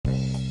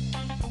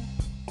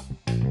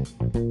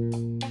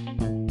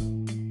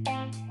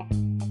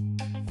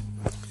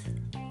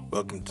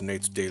Welcome to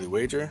Nate's Daily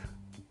Wager.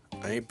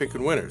 I ain't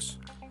picking winners,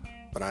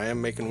 but I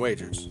am making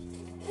wagers.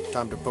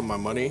 Time to put my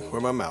money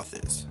where my mouth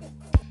is.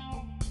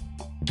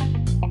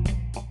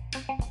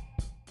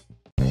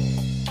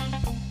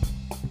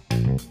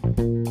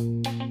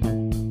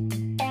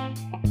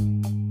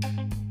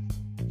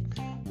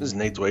 This is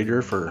Nate's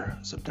Wager for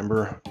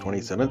September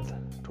 27th,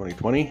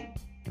 2020.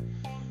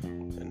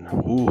 And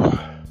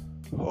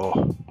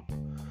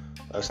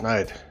last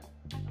night,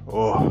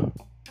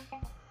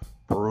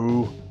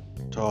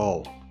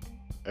 brutal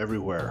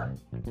everywhere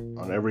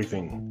on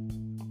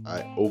everything.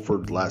 I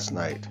offered last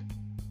night.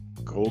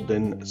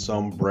 Golden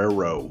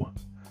sombrero.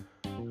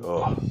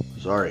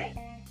 Sorry.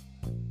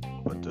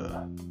 But,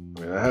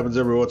 that happens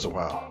every once in a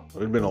while.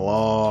 It's been a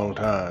long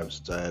time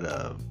since I had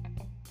a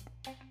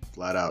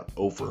flat out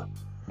offer.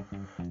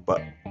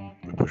 But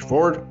we push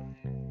forward.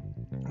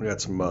 We got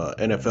some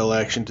NFL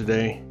action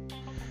today.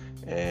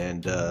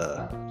 And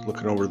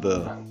looking over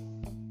the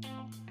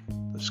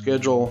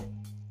schedule.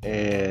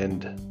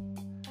 And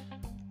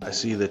I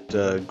see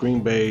that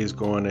Green Bay is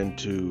going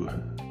into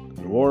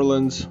New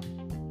Orleans.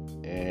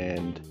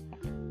 And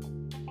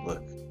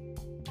look,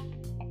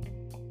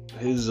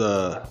 his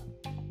no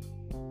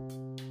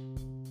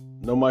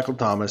Michael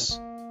Thomas,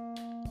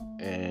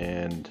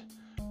 and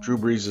Drew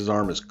Brees'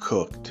 arm is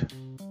cooked.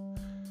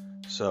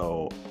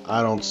 So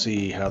I don't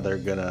see how they're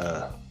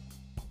gonna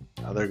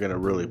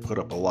really put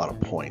up a lot of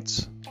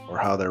points, or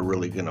how they're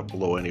really gonna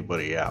blow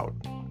anybody out.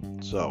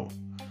 So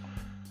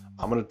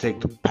I'm gonna take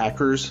the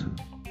Packers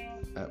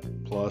at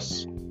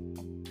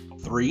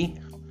 +3.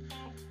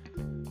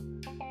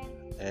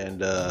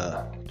 And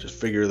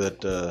just figure that,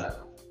 the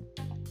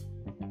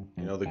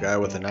guy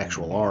with an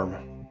actual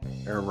arm,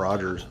 Aaron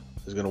Rodgers,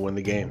 is going to win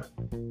the game.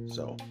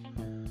 So,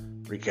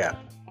 recap.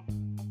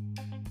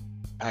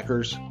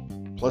 Packers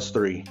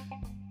 +3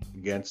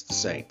 against the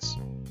Saints.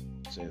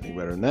 Say anything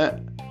better than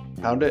that?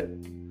 Pound it.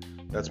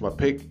 That's my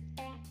pick,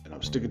 and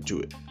I'm sticking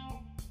to it.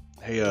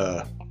 Hey,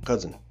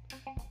 cousin,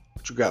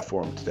 what you got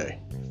for him today?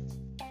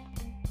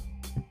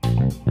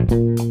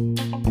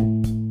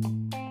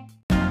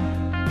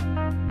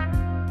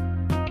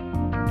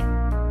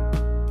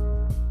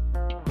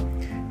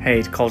 Hey,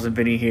 it's Cousin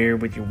Vinny here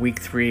with your Week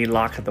 3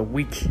 Lock of the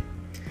Week.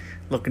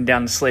 Looking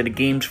down the slate of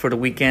games for the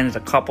weekend, there's a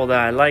couple that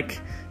I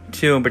like.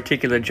 2 in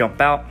particular jump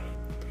out.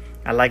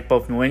 I like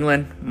both New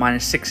England,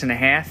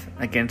 -6.5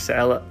 against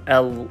the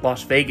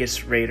Las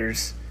Vegas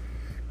Raiders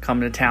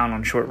coming to town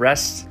on short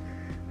rest.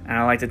 And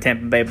I like the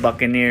Tampa Bay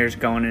Buccaneers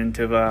going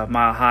into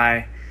Mile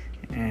High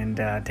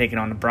and taking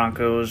on the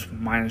Broncos,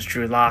 minus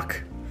Drew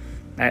Lock.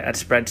 That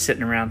spread's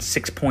sitting around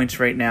 6 points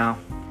right now.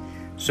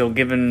 So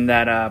given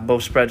that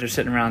both spreads are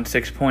sitting around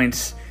 6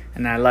 points,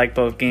 and I like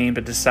both games,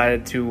 I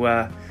decided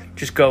to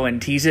just go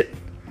and tease it.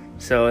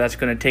 So that's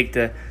going to take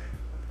the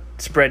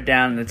spread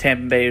down in the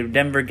Tampa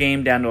Bay-Denver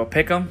game down to a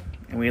pick'em,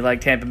 and we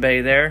like Tampa Bay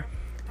there.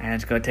 And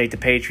it's going to take the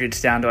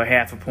Patriots down to a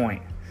 0.5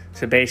 point.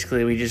 So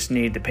basically, we just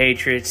need the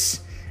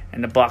Patriots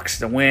and the Bucs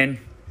to win,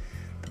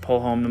 to pull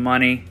home the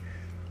money,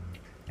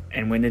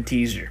 and win the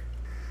teaser.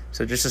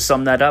 So just to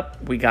sum that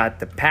up, we got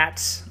the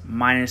Pats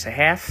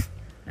 -0.5.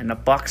 And the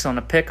Bucs on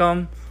the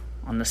pick'em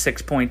on the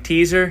 6-point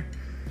teaser.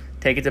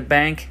 Take it to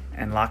bank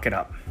and lock it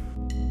up.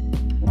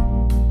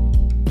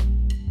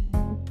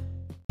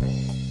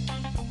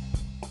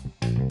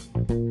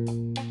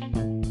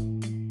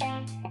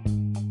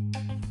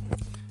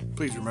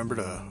 Please remember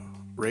to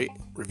rate,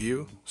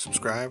 review,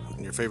 subscribe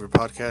in your favorite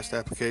podcast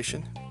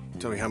application.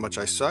 Tell me how much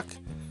I suck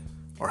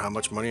or how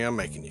much money I'm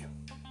making you.